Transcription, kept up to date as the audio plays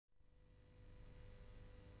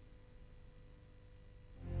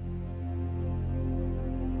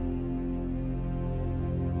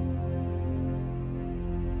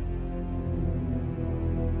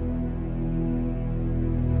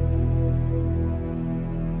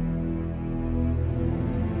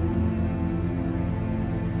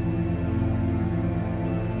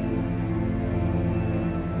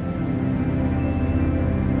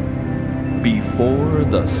before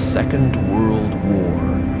the Second World War,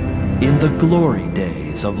 in the glory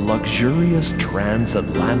days of luxurious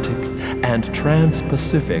transatlantic and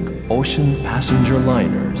trans-Pacific ocean passenger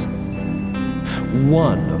liners,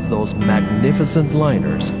 one of those magnificent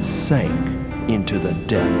liners sank into the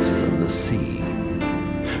depths of the sea.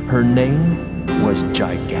 Her name was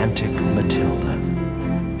Gigantic Matilda.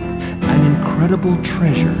 An incredible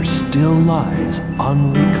treasure still lies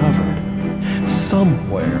unrecovered,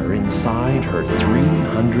 somewhere inside her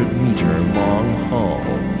 300-meter-long hull.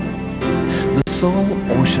 The Seoul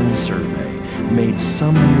Ocean Survey, made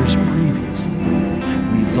some years previously,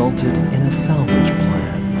 resulted in a salvage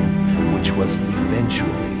plan, which was eventually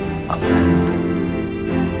abandoned.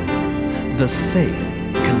 The safe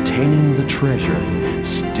containing the treasure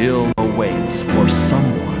still awaits for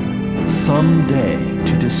someone, someday,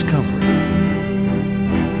 to discover it.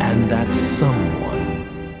 And that someone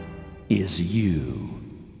is you.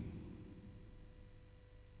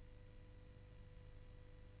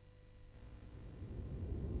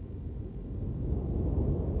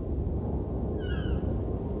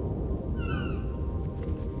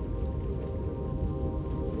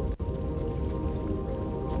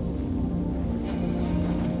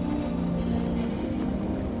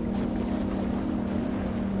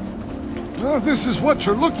 This is what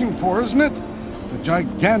you're looking for, isn't it? The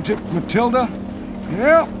Gigantic Matilda?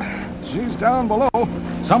 Yeah, she's down below,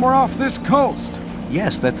 somewhere off this coast.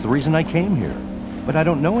 Yes, that's the reason I came here. But I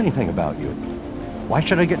don't know anything about you. Why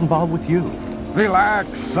should I get involved with you?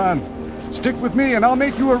 Relax, son. Stick with me and I'll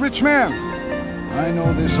make you a rich man. I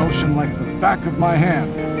know this ocean like the back of my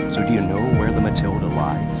hand. So do you know where the Matilda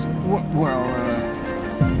lies?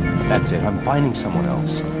 That's it, I'm finding someone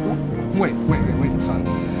else. Wait, son.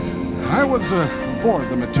 I was aboard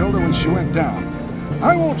the Matilda when she went down.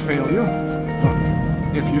 I won't fail you. Look,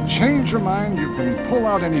 if you change your mind, you can pull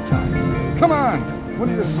out any time. Come on, what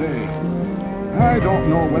do you say? I don't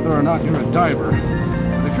know whether or not you're a diver,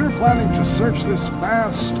 but if you're planning to search this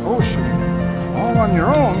vast ocean all on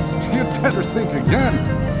your own, you'd better think again.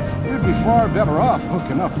 You'd be far better off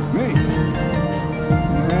hooking up with me.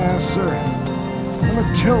 Yes, sir. The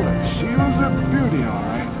Matilda, she was a beauty, all right.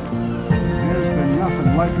 There's been nothing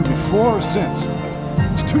like her before or since.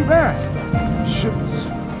 It's too bad. The ship is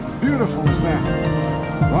beautiful as that,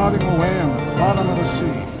 rotting away on the bottom of the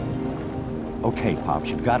sea. Okay, Pops,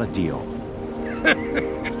 you've got a deal.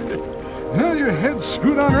 Well, your head's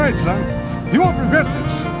screwed on right, son. You won't regret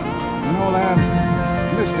this. You know, lad,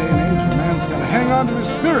 in this day and age, a man's got to hang on to his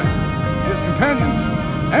spirit, his companions,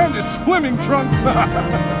 and his swimming trunks.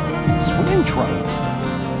 Swimming trunks?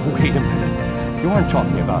 Wait a minute. You aren't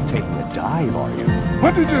talking about taking a dive, are you?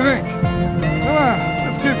 What did you think? Come on,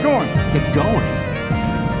 let's get going. Get going?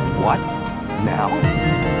 What? Now?